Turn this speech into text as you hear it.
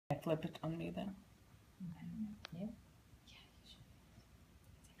flip it on me then? Yeah.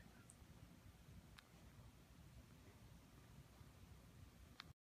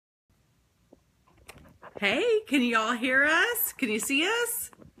 Hey, can you all hear us? Can you see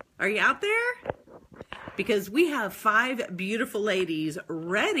us? Are you out there? Because we have 5 beautiful ladies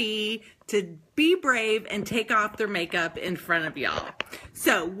ready to be brave and take off their makeup in front of y'all.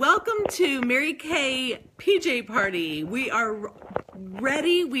 So welcome to Mary Kay PJ Party. We are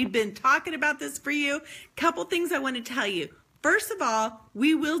ready. We've been talking about this for you. Couple things I want to tell you. First of all,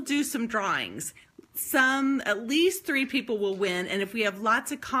 we will do some drawings. At least 3 people will win, and if we have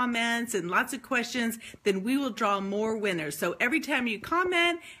lots of comments and lots of questions, then we will draw more winners. So every time you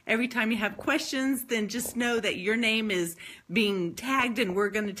comment, every time you have questions, then just know that your name is being tagged and we're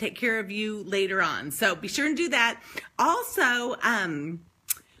going to take care of you later on. So be sure and do that. Also,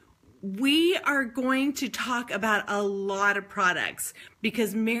 we are going to talk about a lot of products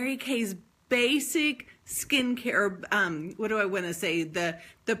because Mary Kay's basic skincare, what do I want to say?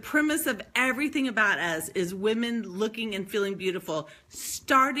 The premise of everything about us is women looking and feeling beautiful,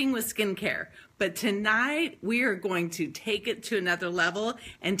 starting with skincare. But tonight we are going to take it to another level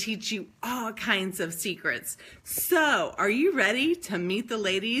and teach you all kinds of secrets. So are you ready to meet the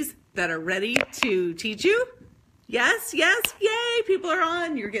ladies that are ready to teach you? Yes, yes, yay, people are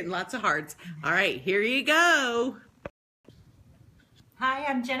on. You're getting lots of hearts. All right, here you go. Hi,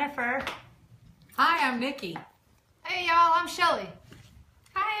 I'm Jennifer. Hi, I'm Nikki. Hey y'all, I'm Shelly.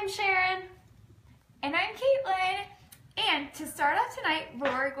 Hi, I'm Sharon. And I'm Caitlin. And to start off tonight,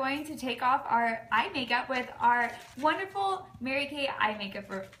 we're going to take off our eye makeup with our wonderful Mary Kay eye makeup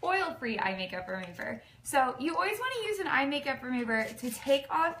or oil-free eye makeup remover. So you always want to use an eye makeup remover to take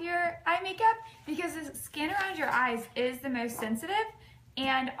off your eye makeup because the skin around your eyes is the most sensitive.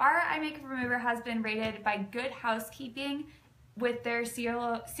 And our eye makeup remover has been rated by Good Housekeeping with their seal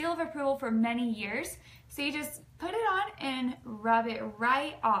of approval for many years. So you just put it on and rub it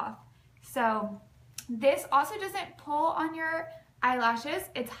right off. So this also doesn't pull on your eyelashes.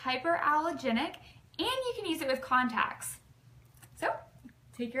 It's hyperallergenic and you can use it with contacts. So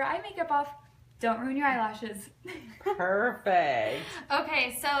take your eye makeup off. Don't ruin your eyelashes. Perfect.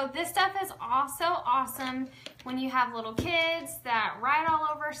 Okay, so this stuff is also awesome when you have little kids that write all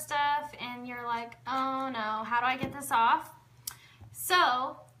over stuff and you're like, oh no, how do I get this off?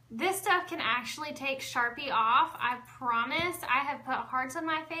 So this stuff can actually take Sharpie off. I promise. I have put hearts on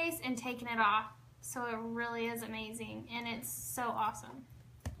my face and taken it off. So it really is amazing and it's so awesome.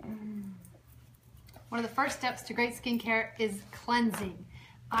 One of the first steps to great skincare is cleansing.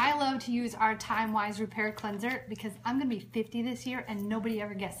 I love to use our Time Wise Repair Cleanser because I'm going to be 50 this year and nobody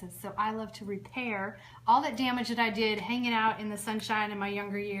ever guesses. So I love to repair all that damage that I did hanging out in the sunshine in my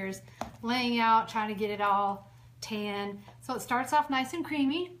younger years, laying out, trying to get it all tan. So it starts off nice and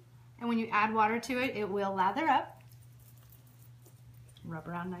creamy, and when you add water to it, it will lather up. Rub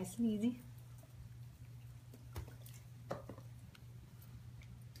around nice and easy.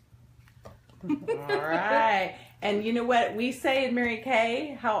 All right. And you know what we say in Mary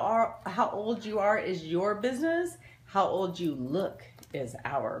Kay? How old you are is your business. How old you look is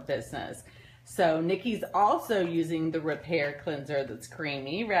our business. So Nikki's also using the repair cleanser that's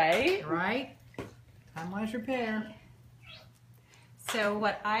creamy, right? Right. Time Wise Repair. So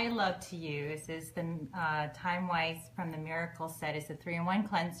what I love to use is the Time Wise from the Miracle Set. It's a 3-in-1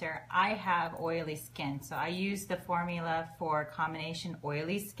 cleanser. I have oily skin, so I use the formula for combination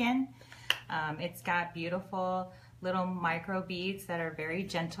oily skin. It's got beautiful little micro beads that are very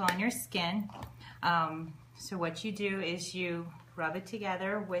gentle on your skin. So what you do is you rub it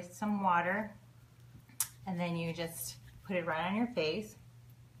together with some water and then you just put it right on your face.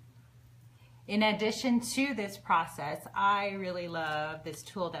 In addition to this process, I really love this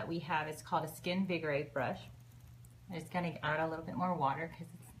tool that we have. It's called a Skin Vigorate brush. I'm just going to add a little bit more water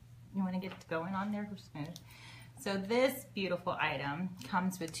because you want to get it going on there smooth. So this beautiful item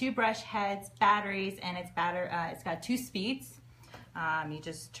comes with 2 brush heads, batteries, and it's got 2 speeds. You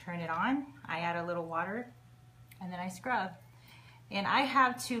just turn it on. I add a little water, and then I scrub. And I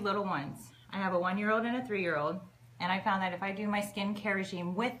have 2 little ones. I have a 1-year-old and a 3-year-old. And I found that if I do my skincare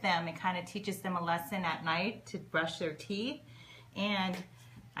regime with them, it kind of teaches them a lesson at night to brush their teeth. And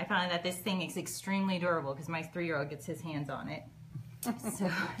I found that this thing is extremely durable because my 3-year-old gets his hands on it. So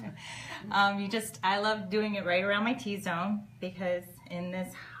I love doing it right around my T-zone because in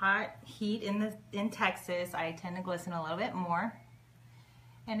this hot heat in Texas, I tend to glisten a little bit more.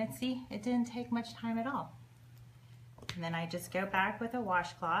 And it didn't take much time at all. And then I just go back with a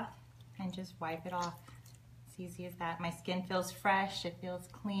washcloth and just wipe it off. It's easy as that. My skin feels fresh, it feels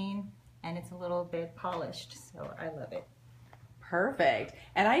clean, and it's a little bit polished, so I love it. Perfect.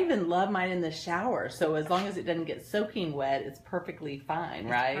 And I even love mine in the shower. So as long as it doesn't get soaking wet, it's perfectly fine,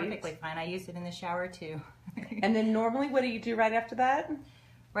 right? Perfectly fine. I use it in the shower too. And then normally, what do you do right after that?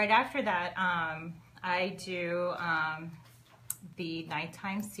 Right after that, I do the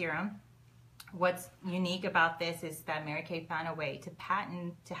nighttime serum. What's unique about this is that Mary Kay found a way to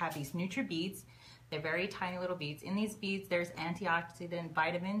patent to have these NutriBeads. They're very tiny little beads. In these beads, there's antioxidant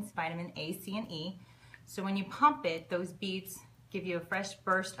vitamins, vitamin A, C, and E. So when you pump it, those beads give you a fresh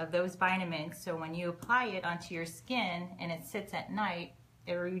burst of those vitamins. So when you apply it onto your skin and it sits at night,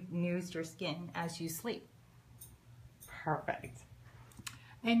 it renews your skin as you sleep. Perfect.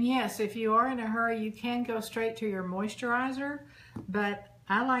 And yes, if you are in a hurry, you can go straight to your moisturizer, but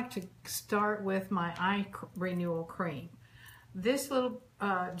I like to start with my eye renewal cream. This little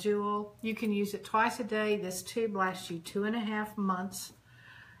jewel, you can use it twice a day. This tube lasts you 2.5 months.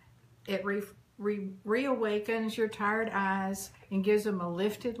 It reawakens your tired eyes and gives them a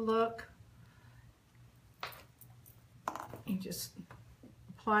lifted look. You just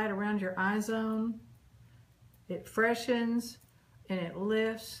apply it around your eye zone. It freshens and it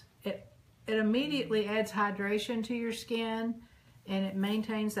lifts. It immediately adds hydration to your skin, and it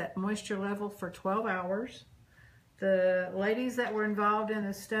maintains that moisture level for 12 hours. The ladies that were involved in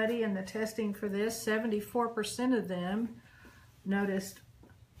the study and the testing for this, 74% of them noticed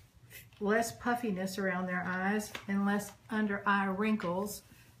less puffiness around their eyes and less under eye wrinkles,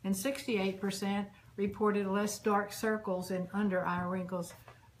 and 68% reported less dark circles and under eye wrinkles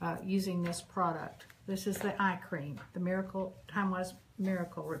using this product. This is the eye cream, the Time-Wise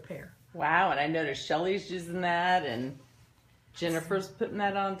Miracle Repair. Wow, and I noticed Shelly's using that, and Jennifer's putting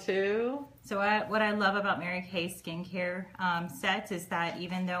that on too. So what I love about Mary Kay skincare sets is that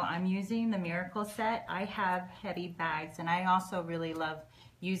even though I'm using the Miracle set, I have heavy bags, and I also really love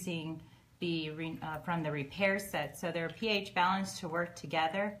using the from the Repair set. So they're pH balanced to work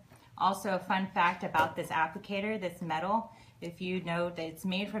together. Also, a fun fact about this applicator, this metal, if you know that it's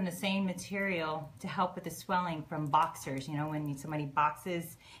made from the same material to help with the swelling from boxers. You know, when somebody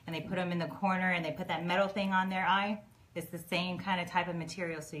boxes and they put them in the corner and they put that metal thing on their eye, it's the same kind of type of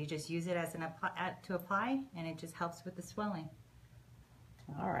material. So you just use it as to apply, and it just helps with the swelling.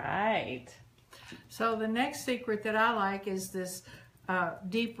 All right. So the next secret that I like is this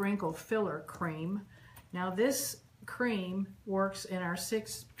deep wrinkle filler cream. Now this cream works in our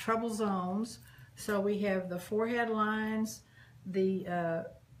 6 trouble zones. So we have the forehead lines, the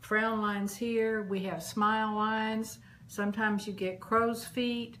frown lines here, we have smile lines, sometimes you get crow's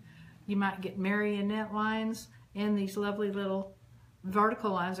feet, you might get marionette lines, and these lovely little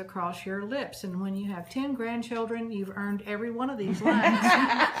vertical lines across your lips. And when you have 10 grandchildren, you've earned every one of these lines.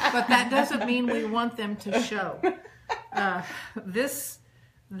 But that doesn't mean we want them to show. This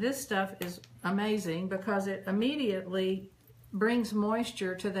stuff is amazing because it immediately brings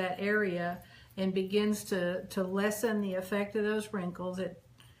moisture to that area and begins to lessen the effect of those wrinkles. It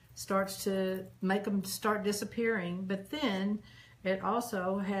starts to make them start disappearing, but then it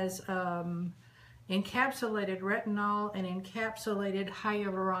also has encapsulated retinol and encapsulated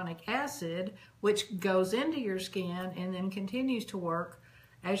hyaluronic acid, which goes into your skin and then continues to work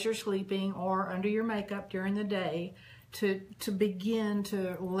as you're sleeping or under your makeup during the day to begin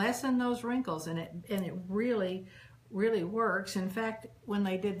to lessen those wrinkles, and it really works. In fact, when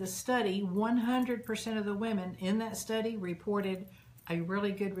they did the study, 100% of the women in that study reported a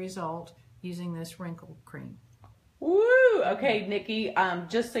really good result using this wrinkle cream. Woo! Okay, Nikki,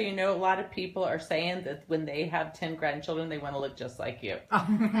 just so you know, a lot of people are saying that when they have 10 grandchildren, they want to look just like you.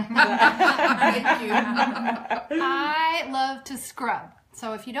 Thank you. I love to scrub.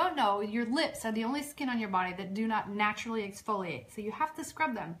 So if you don't know, your lips are the only skin on your body that do not naturally exfoliate. So you have to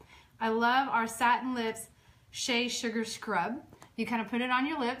scrub them. I love our Satin Lips Shea Sugar Scrub. You kind of put it on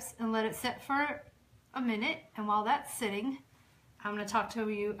your lips and let it sit for a minute. And while that's sitting, I'm going to talk to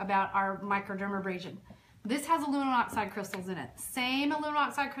you about our microdermabrasion. This has aluminum oxide crystals in it. Same aluminum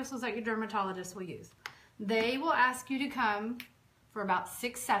oxide crystals that your dermatologist will use. They will ask you to come for about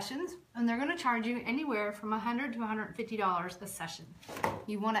 6 sessions, and they're going to charge you anywhere from $100 to $150 a session.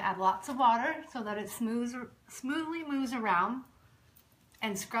 You want to add lots of water so that it smoothly moves around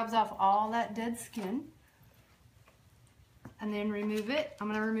and scrubs off all that dead skin. And then remove it. I'm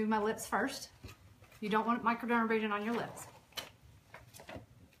going to remove my lips first. You don't want microdermabrasion on your lips.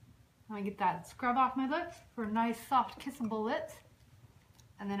 I'm going to get that scrub off my lips for nice, soft, kissable lips.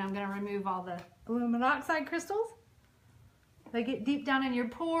 And then I'm going to remove all the aluminum oxide crystals. They get deep down in your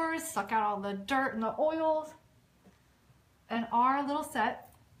pores, suck out all the dirt and the oils. And our little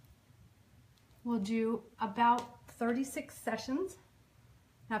set will do about 36 sessions.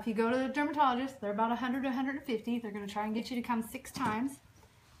 Now, if you go to the dermatologist, they're about 100 to 150. They're going to try and get you to come 6 times.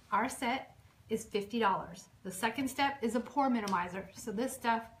 Our set is $50. The second step is a pore minimizer. So this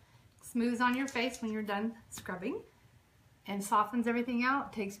stuff smooths on your face when you're done scrubbing and softens everything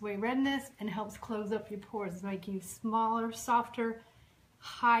out, takes away redness, and helps close up your pores, making you smaller, softer,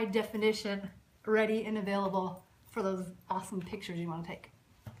 high definition, ready and available for those awesome pictures you want to take.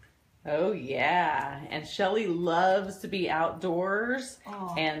 Oh yeah, and Shelly loves to be outdoors,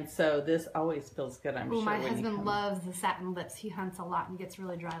 and so this always feels good. I'm sure. My when you husband come. loves the satin lips. He hunts a lot and gets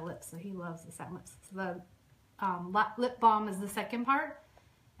really dry lips, so he loves the satin lips. So the lip balm is the second part,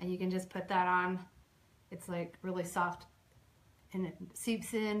 and you can just put that on. It's like really soft, and it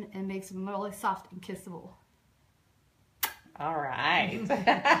seeps in and makes them really soft and kissable. All right.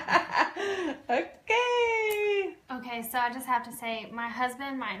 Okay. Okay, so I just have to say, my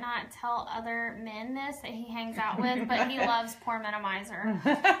husband might not tell other men this that he hangs out with, but he loves pore minimizer.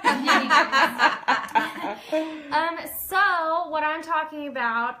 So what I'm talking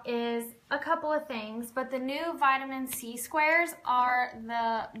about is a couple of things, but the new vitamin C squares are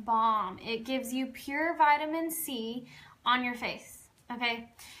the bomb. It gives you pure vitamin C on your face,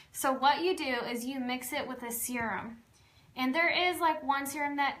 okay? So what you do is you mix it with a serum. And there is like one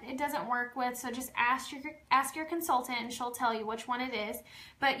serum that it doesn't work with, so just ask your consultant and she'll tell you which one it is.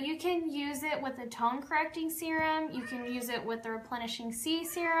 But you can use it with a tone correcting serum. You can use it with the replenishing C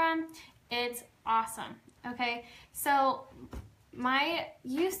serum. It's awesome. Okay, so my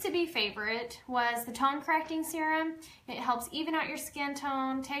used to be favorite was the tone correcting serum. It helps even out your skin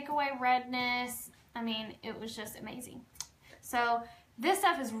tone, take away redness. I mean, it was just amazing. So this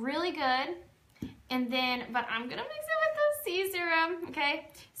stuff is really good. And then, but I'm gonna mix it with the C serum, okay?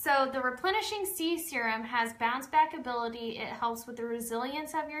 So the replenishing C serum has bounce back ability. It helps with the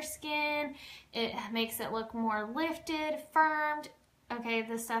resilience of your skin. It makes it look more lifted, firmed. Okay,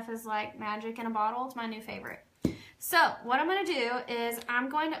 this stuff is like magic in a bottle. It's my new favorite. So what I'm gonna do is I'm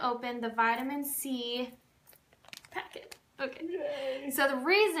going to open the vitamin C packet. Okay. Yay. So the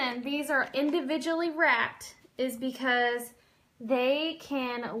reason these are individually wrapped is because they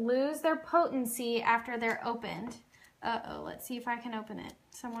can lose their potency after they're opened. Uh-oh, let's see if I can open it.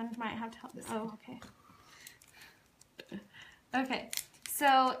 Someone might have to help. Oh, okay. Okay,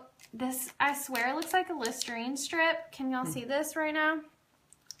 so this, I swear, looks like a Listerine strip. Can y'all see this right now?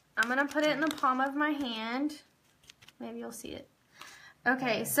 I'm gonna put it in the palm of my hand. Maybe you'll see it.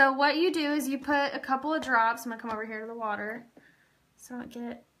 Okay, so what you do is you put a couple of drops. I'm gonna come over here to the water so I don't get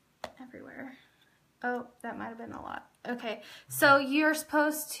it everywhere. Oh, that might have been a lot. Okay, so you're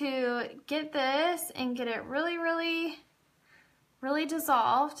supposed to get this and get it really, really, really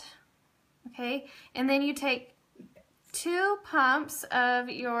dissolved. Okay, and then you take 2 pumps of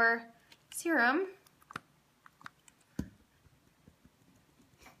your serum.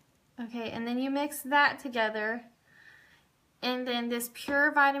 Okay, and then you mix that together. And then this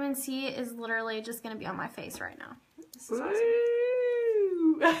pure vitamin C is literally just going to be on my face right now. This is awesome.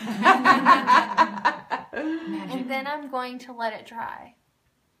 And then I'm going to let it dry.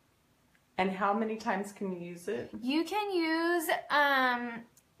 And how many times can you use it? You can use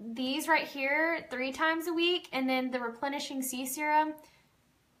these right here 3 times a week, and then the replenishing C serum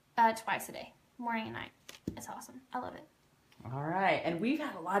twice a day, morning and night. It's awesome. I love it. All right. And we've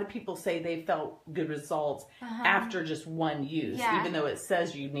had a lot of people say they felt good results after just one use, even though it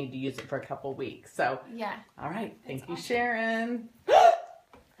says you need to use it for a couple weeks. So, yeah. All right. Thank you, Sharon.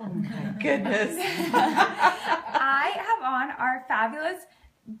 Oh my goodness. I have on our fabulous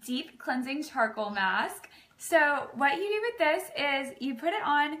deep cleansing charcoal mask. So what you do with this is you put it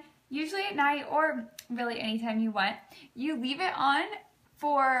on usually at night or really anytime you want. You leave it on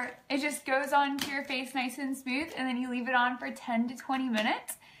for, it just goes onto your face nice and smooth, and then you leave it on for 10 to 20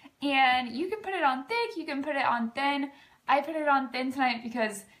 minutes. And you can put it on thick, you can put it on thin. I put it on thin tonight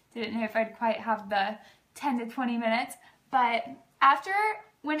because didn't know if I'd quite have the 10 to 20 minutes. But after,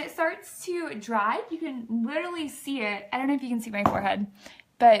 when it starts to dry, you can literally see it. I don't know if you can see my forehead,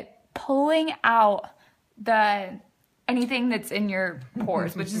 but pulling out anything that's in your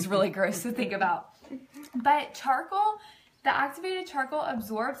pores, which is really gross to think about. But charcoal, the activated charcoal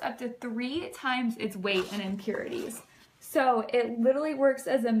absorbs up to 3 times its weight in impurities. So it literally works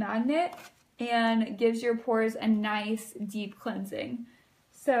as a magnet and gives your pores a nice deep cleansing.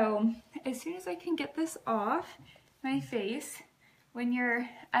 So as soon as I can get this off my face, when you're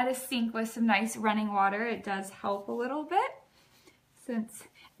at a sink with some nice running water, it does help a little bit.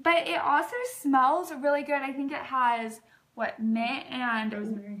 But it also smells really good. I think it has mint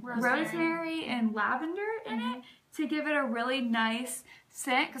and rosemary and lavender in it to give it a really nice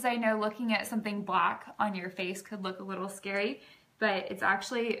scent, because I know looking at something black on your face could look a little scary. but it's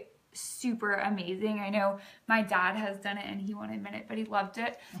actually super amazing. I know my dad has done it and he won't admit it, but he loved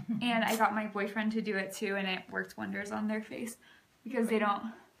it. And I got my boyfriend to do it too, and it worked wonders on their face because they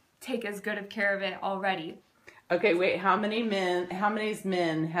don't take as good of care of it already. Okay, wait, how many men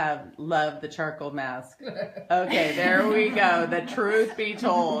have loved the charcoal mask? Okay, there we go. The truth be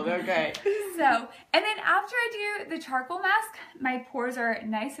told. Okay. So, and then after I do the charcoal mask, my pores are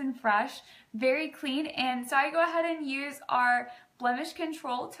nice and fresh, very clean. And so I go ahead and use our blemish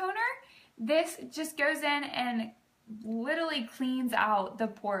control toner. This just goes in and literally cleans out the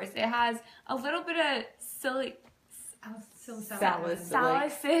pores. It has a little bit of salicylic,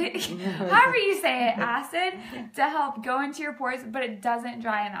 however you say it, acid to help go into your pores, but it doesn't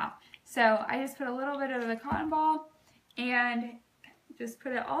dry them out. So I just put a little bit of the cotton ball and just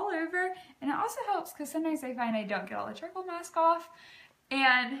put it all over. And it also helps because sometimes I find I don't get all the charcoal mask off,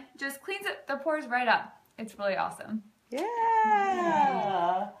 and just cleans it, the pores right up. It's really awesome.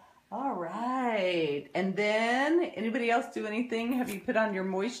 Yeah. All right. And then, anybody else do anything? Have you put on your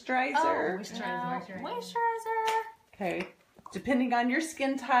moisturizer? Moisturizer. Okay. Depending on your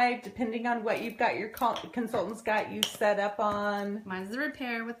skin type, depending on what you've got your consultants got you set up on. Mine's the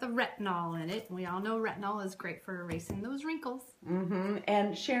Repair with the retinol in it. We all know retinol is great for erasing those wrinkles. Mm-hmm.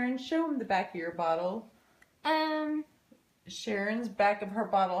 And Sharon, show them the back of your bottle. Sharon's back of her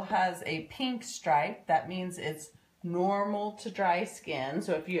bottle has a pink stripe. That means it's normal to dry skin.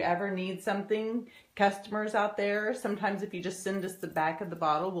 So if you ever need something, customers out there, sometimes if you just send us the back of the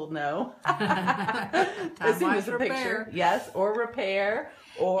bottle, we'll know. As soon as a picture. Yes, or Repair.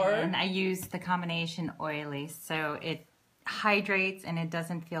 And I use the combination oily, so it hydrates and it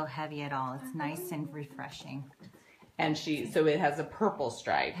doesn't feel heavy at all. It's nice and refreshing. And so it has a purple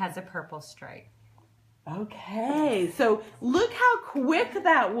stripe. It has a purple stripe. Okay, so look how quick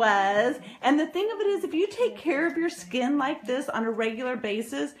that was. And the thing of it is, if you take care of your skin like this on a regular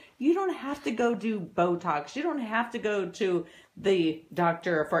basis, you don't have to go do Botox. You don't have to go to the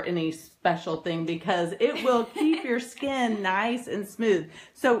doctor for any special thing, because it will keep your skin nice and smooth.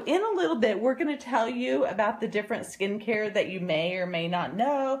 So in a little bit, we're going to tell you about the different skincare that you may or may not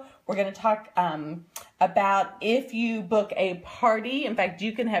know. We're going to talk about if you book a party. In fact,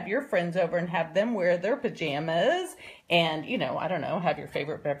 you can have your friends over and have them wear their pajamas and, I don't know, have your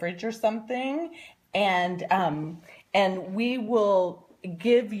favorite beverage or something. And we will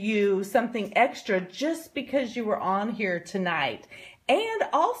give you something extra just because you were on here tonight. And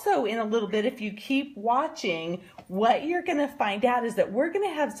also in a little bit, if you keep watching, what you're going to find out is that we're going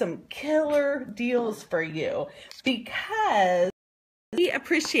to have some killer deals for you, because we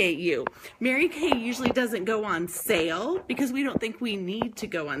appreciate you. Mary Kay usually doesn't go on sale because we don't think we need to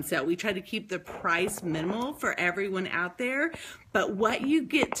go on sale. We try to keep the price minimal for everyone out there. But what you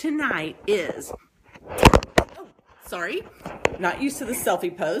get tonight is, sorry, not used to the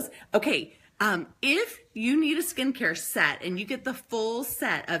selfie pose. Okay, if you need a skincare set and you get the full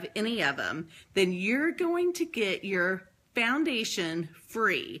set of any of them, then you're going to get your foundation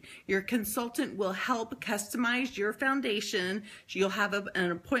free. Your consultant will help customize your foundation. You'll have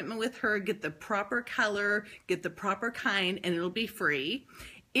an appointment with her, get the proper color, get the proper kind, and it'll be free.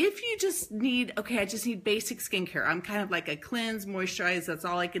 If you just need, I just need basic skincare, I'm kind of like a cleanse, moisturize, that's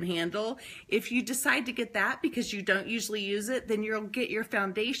all I can handle. If you decide to get that because you don't usually use it, then you'll get your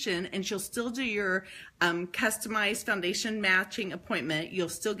foundation, and she'll still do your customized foundation matching appointment. You'll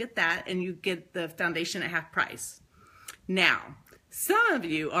still get that, and you get the foundation at half price. Now, some of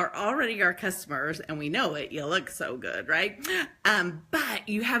you are already our customers, and we know it. You look so good, right? But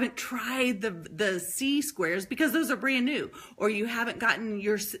you haven't tried the C squares because those are brand new, or you haven't gotten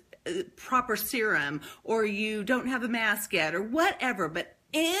your proper serum, or you don't have a mask yet, or whatever. But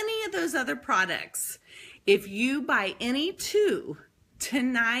any of those other products, if you buy any two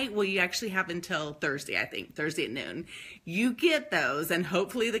tonight, well, you actually have until Thursday, I think, Thursday at noon, you get those, and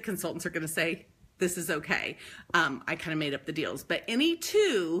hopefully the consultants are going to say, this is okay. I kind of made up the deals, but any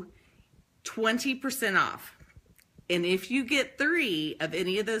two, 20% off. And if you get 3 of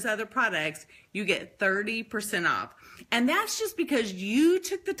any of those other products, you get 30% off. And that's just because you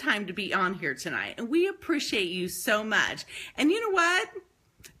took the time to be on here tonight. And we appreciate you so much. And you know what?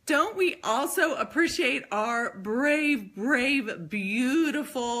 Don't we also appreciate our brave,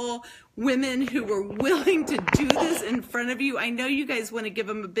 beautiful women who were willing to do this in front of you? I know you guys want to give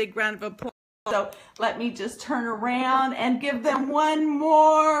them a big round of applause. So let me just turn around and give them one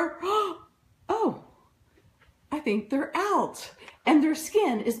more. Oh, I think they're out. and their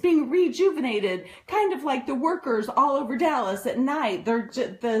skin is being rejuvenated, kind of like the workers all over Dallas at night.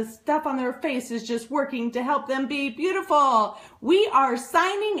 The stuff on their face is just working to help them be beautiful. We are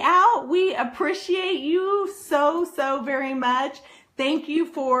signing out. We appreciate you so, so very much. Thank you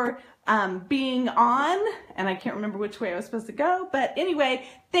for being on, and I can't remember which way I was supposed to go, but anyway,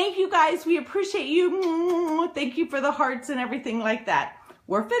 thank you guys. We appreciate you. Thank you for the hearts and everything like that.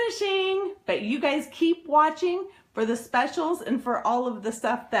 We're finishing, but you guys keep watching for the specials and for all of the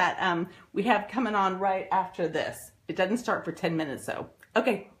stuff that we have coming on right after this. It doesn't start for 10 minutes though.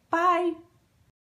 Okay, bye.